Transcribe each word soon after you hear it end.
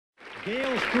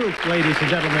Gale's group, ladies and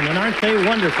gentlemen, and aren't they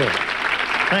wonderful?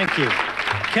 Thank you.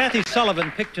 Kathie Sullivan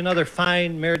picked another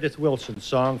fine Meredith Willson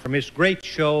song from his great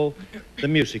show, The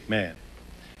Music Man.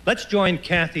 Let's join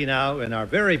Kathie now in our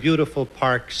very beautiful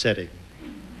park setting.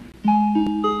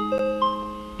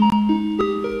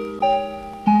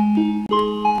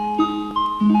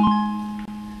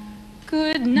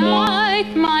 Good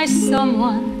night, my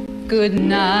someone. Good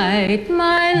night,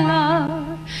 my love.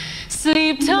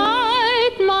 Sleep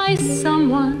tight, my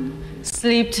someone.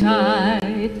 Sleep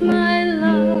tight, my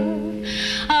love.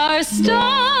 Our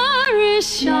star is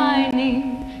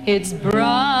shining, its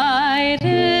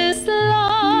brightest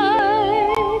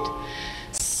light.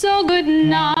 So good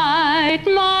night,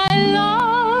 my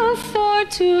love, for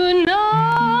tonight.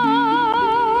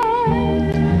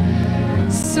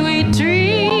 Sweet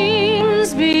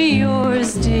dreams be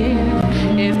yours, dear,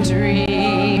 if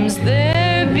dreams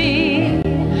there be.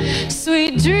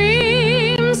 Sweet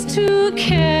dreams to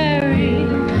carry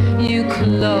you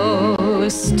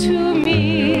close to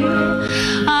me.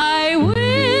 I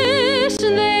wish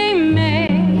they may,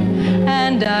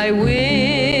 and I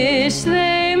wish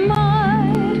they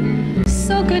might.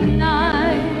 So good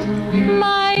night,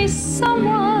 my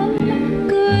someone.